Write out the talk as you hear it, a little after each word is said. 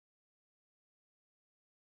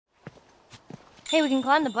Hey, we can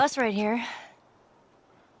climb the bus right here.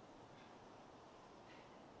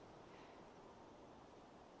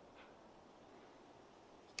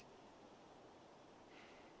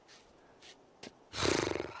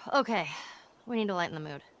 Okay, we need to lighten the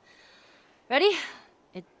mood. Ready?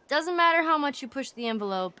 It doesn't matter how much you push the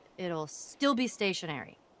envelope, it'll still be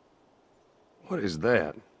stationary. What is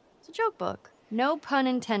that? It's a joke book. No pun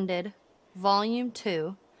intended. Volume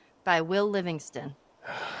 2 by Will Livingston.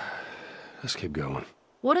 Let's keep going.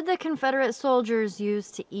 What did the Confederate soldiers use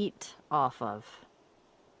to eat off of?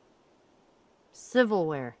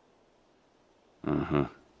 Silverware. Uh-huh.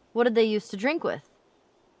 What did they use to drink with?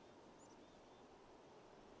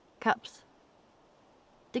 Cups.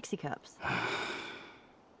 Dixie cups.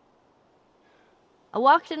 I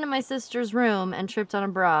walked into my sister's room and tripped on a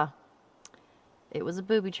bra. It was a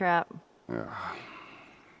booby trap. A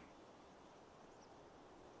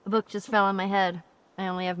book just fell on my head. I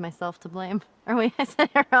only have myself to blame. Or wait, I said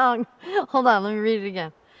it wrong. Hold on, let me read it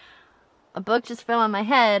again. A book just fell on my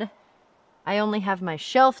head. I only have my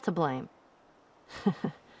shelf to blame. I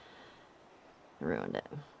ruined it.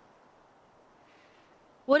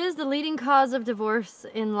 What is the leading cause of divorce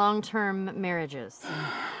in long-term marriages?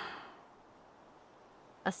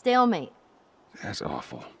 A stalemate. That's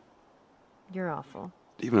awful. You're awful.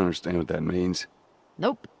 Do you even understand what that means?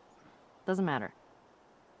 Nope. Doesn't matter.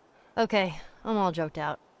 Okay, I'm all joked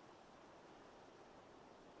out.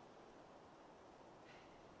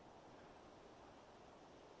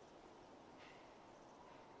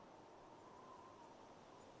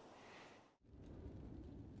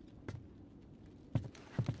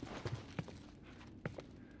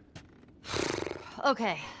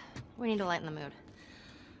 Okay, we need to lighten the mood.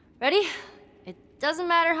 Ready? It doesn't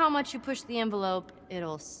matter how much you push the envelope,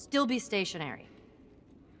 it'll still be stationary.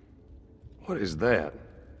 What is that?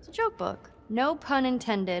 It's a joke book. No pun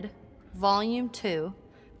intended. Volume 2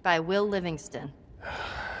 by Will Livingston.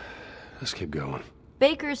 Let's keep going.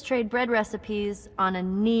 Bakers trade bread recipes on a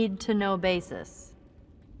need-to-know basis.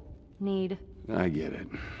 Need. I get it.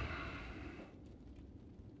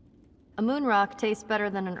 A moon rock tastes better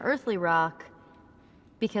than an earthly rock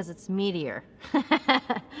because it's meatier.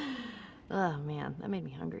 Oh man, that made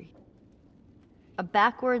me hungry. A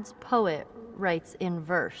backwards poet writes in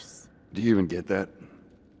verse. Do you even get that?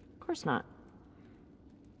 Of course not.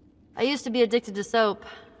 I used to be addicted to soap,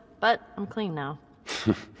 but I'm clean now.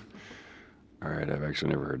 All right, I've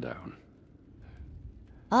actually never heard that one.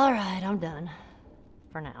 All right, I'm done.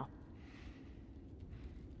 For now.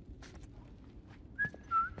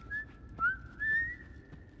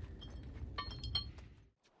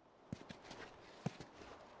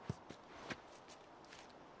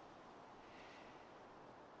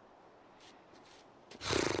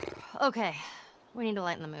 Okay, we need to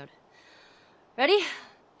lighten the mood. Ready?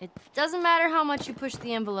 It doesn't matter how much you push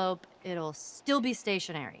the envelope, it'll still be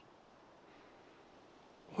stationary.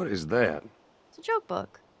 What is that? It's a joke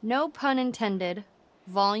book. No pun intended.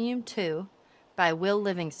 Volume 2 by Will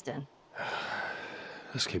Livingston.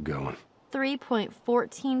 Let's keep going.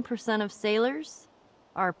 3.14% of sailors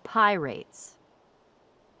are pirates.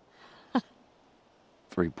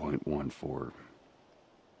 3.14.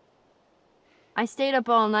 I stayed up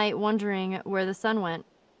all night wondering where the sun went.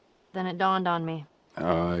 Then it dawned on me.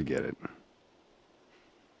 Oh, I get it.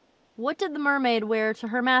 What did the mermaid wear to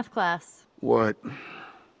her math class? What?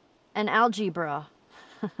 An algebra.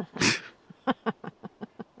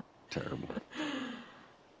 Terrible.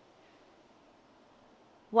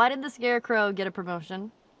 Why did the scarecrow get a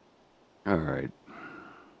promotion? All right.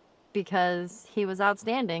 Because he was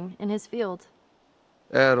outstanding in his field.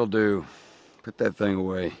 That'll do. Put that thing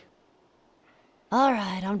away. All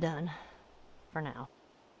right, I'm done. For now.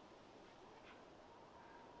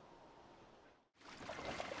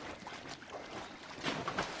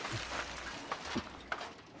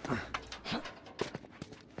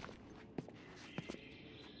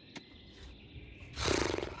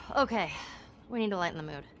 Okay, we need to lighten the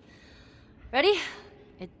mood. Ready?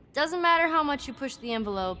 It doesn't matter how much you push the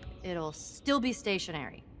envelope, it'll still be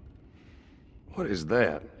stationary. What is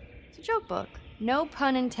that? It's a joke book. No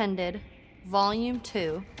pun intended. Volume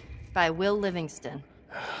 2 by Will Livingston.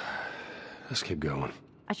 Let's keep going.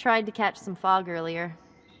 I tried to catch some fog earlier.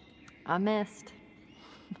 I missed.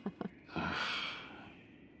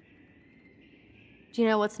 Do you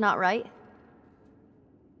know what's not right?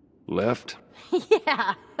 Left?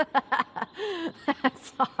 Yeah.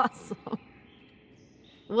 That's awesome.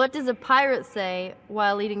 What does a pirate say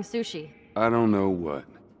while eating sushi? I don't know what.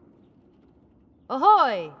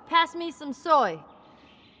 Ahoy! Pass me some soy.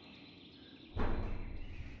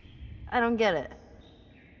 I don't get it.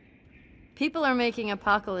 People are making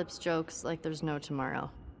apocalypse jokes like there's no tomorrow.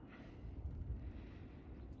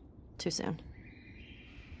 Too soon.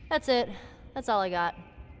 That's it. That's all I got.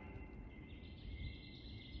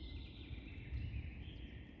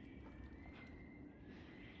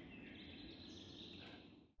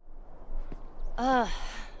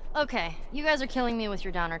 Okay. You guys are killing me with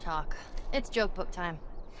your downer talk. It's joke book time.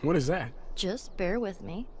 What is that? Just bear with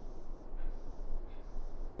me.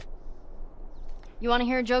 You want to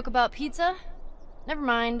hear a joke about pizza? Never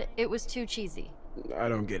mind, it was too cheesy. I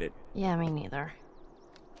don't get it. Yeah, me neither.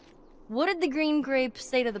 What did the green grape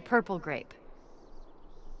say to the purple grape?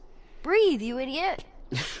 Breathe, you idiot!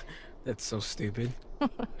 That's so stupid.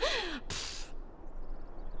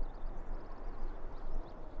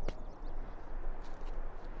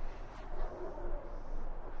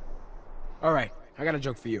 Alright, I got a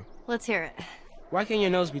joke for you. Let's hear it. Why can't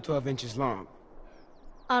your nose be 12 inches long?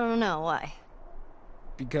 I don't know, why?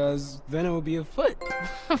 Because then it would be a foot.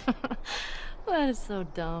 That is so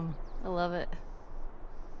dumb. I love it.